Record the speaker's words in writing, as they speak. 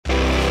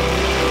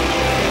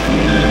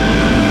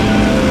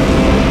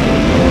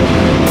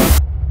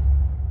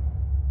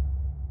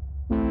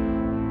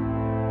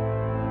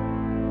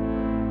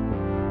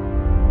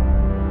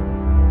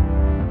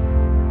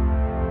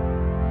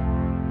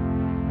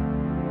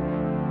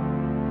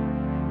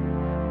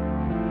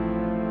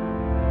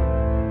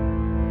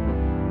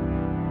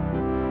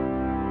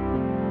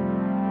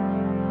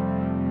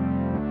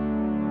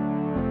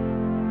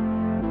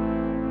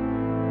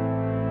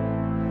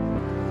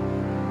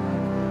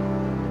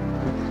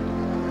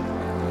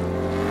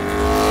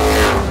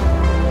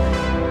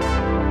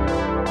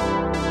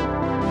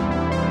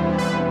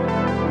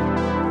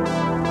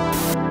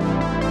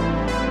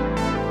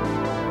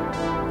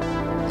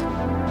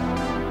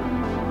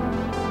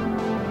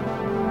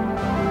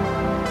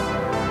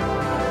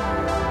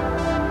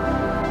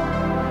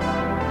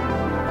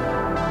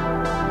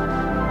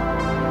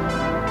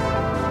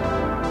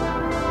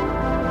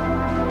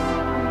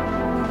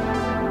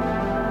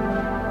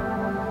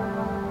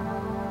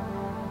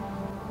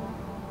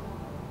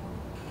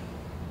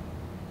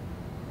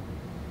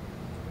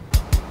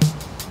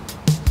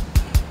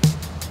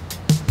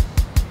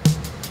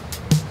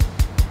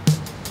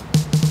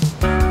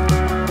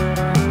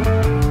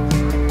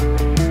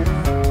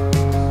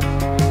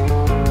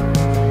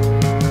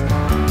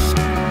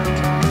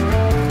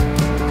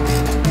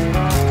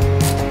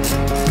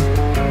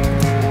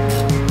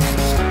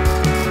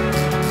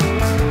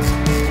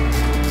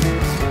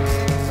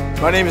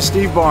My name is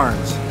Steve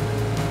Barnes.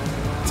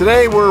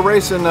 Today we're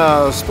racing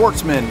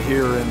Sportsman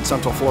here in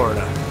Central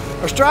Florida.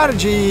 Our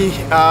strategy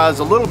is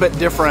a little bit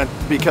different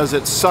because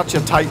it's such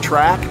a tight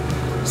track.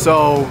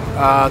 So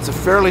it's a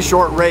fairly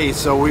short race,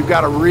 so we've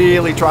got to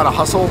really try to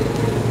hustle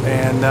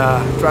and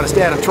try to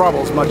stay out of trouble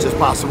as much as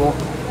possible.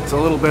 It's a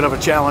little bit of a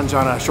challenge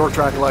on a short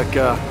track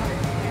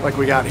like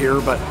we got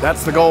here, but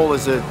that's the goal,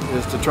 is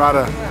to try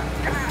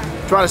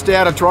to stay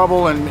out of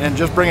trouble and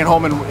just bring it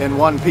home in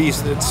one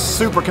piece. It's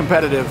super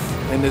competitive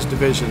in this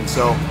division,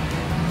 so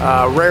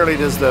rarely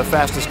does the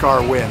fastest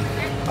car win.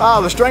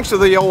 The strengths of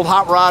the old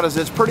hot rod is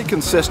it's pretty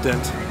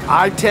consistent.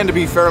 I tend to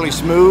be fairly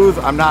smooth.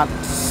 I'm not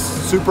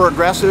super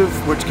aggressive,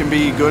 which can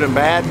be good and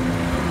bad.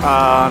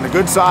 On the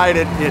good side,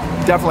 it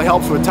definitely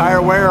helps with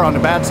tire wear. On the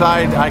bad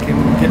side, I can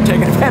get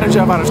taken advantage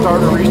of on a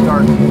start or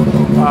restart.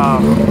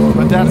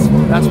 But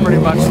that's pretty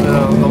much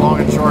the long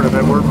and short of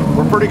it.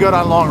 We're pretty good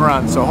on long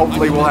runs, so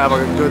hopefully we'll have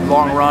a good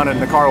long run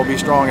and the car will be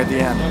strong at the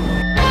end.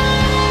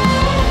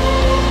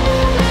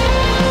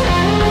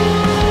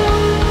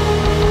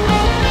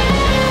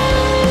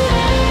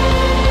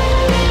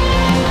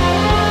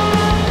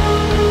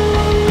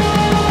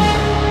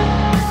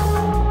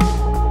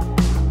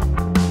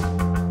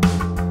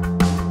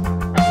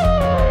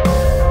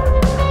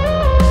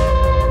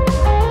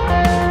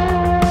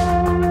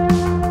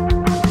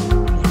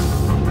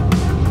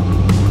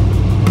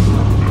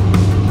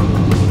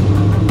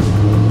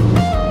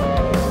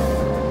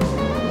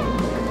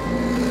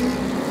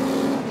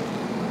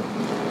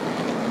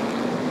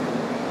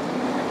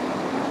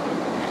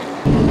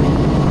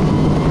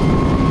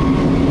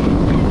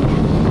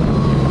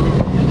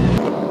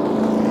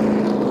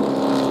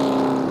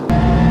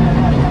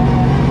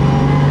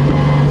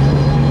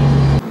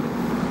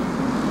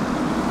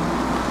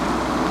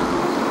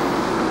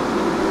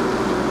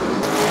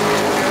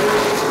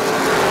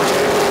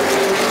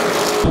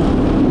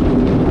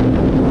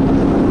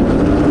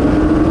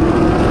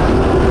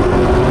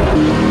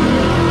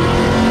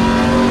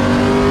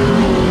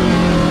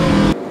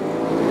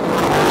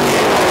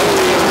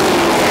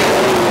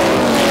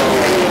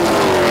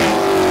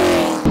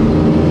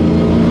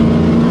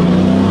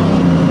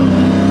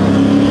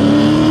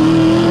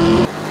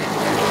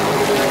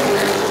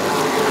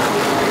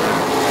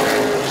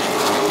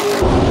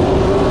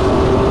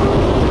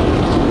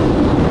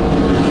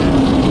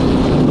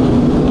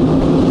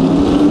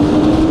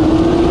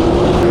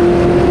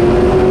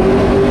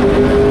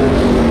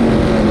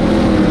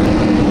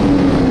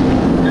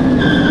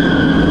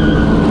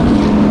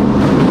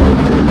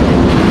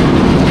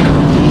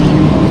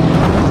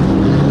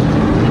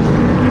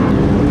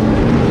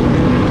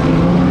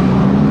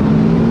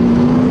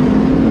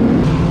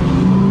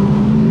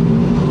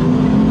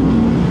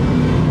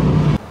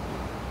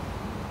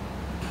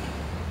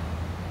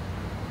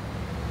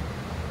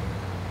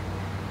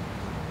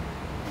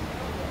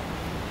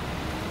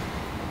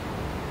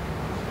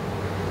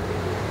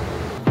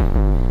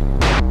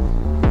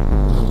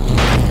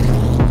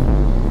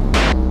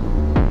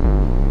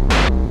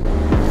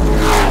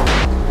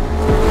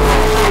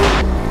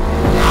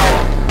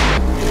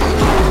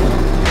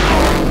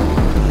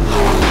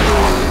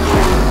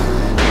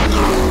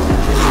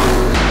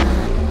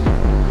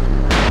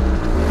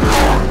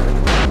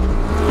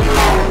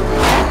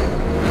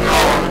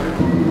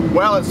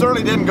 Well, it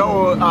certainly didn't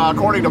go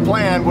according to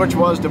plan, which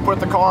was to put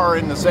the car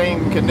in the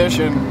same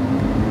condition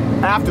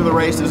after the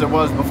race as it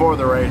was before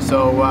the race.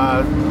 So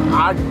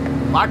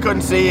I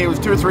couldn't see. It was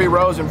 2 or 3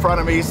 rows in front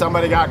of me.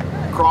 Somebody got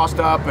crossed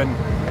up and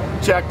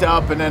checked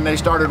up, and then they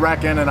started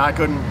wrecking, and I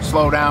couldn't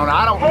slow down.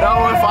 I don't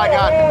know if I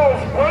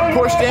got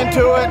pushed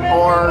into it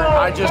or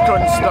I just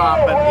couldn't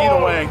stop, but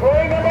either way,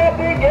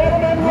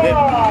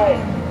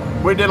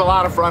 we did a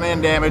lot of front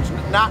end damage.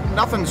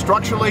 Nothing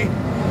structurally,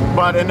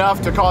 but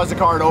enough to cause the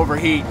car to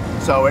overheat.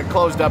 So it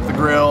closed up the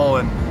grill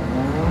and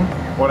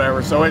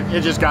whatever. So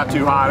it just got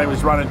too hot. It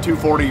was running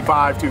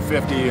 245,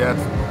 250.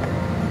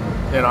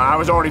 That's, you know, I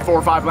was already 4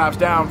 or 5 laps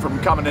down from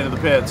coming into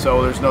the pit,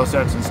 so there's no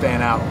sense in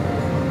staying out.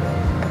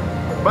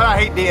 But I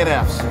hate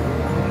DNFs.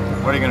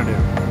 What are you gonna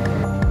do?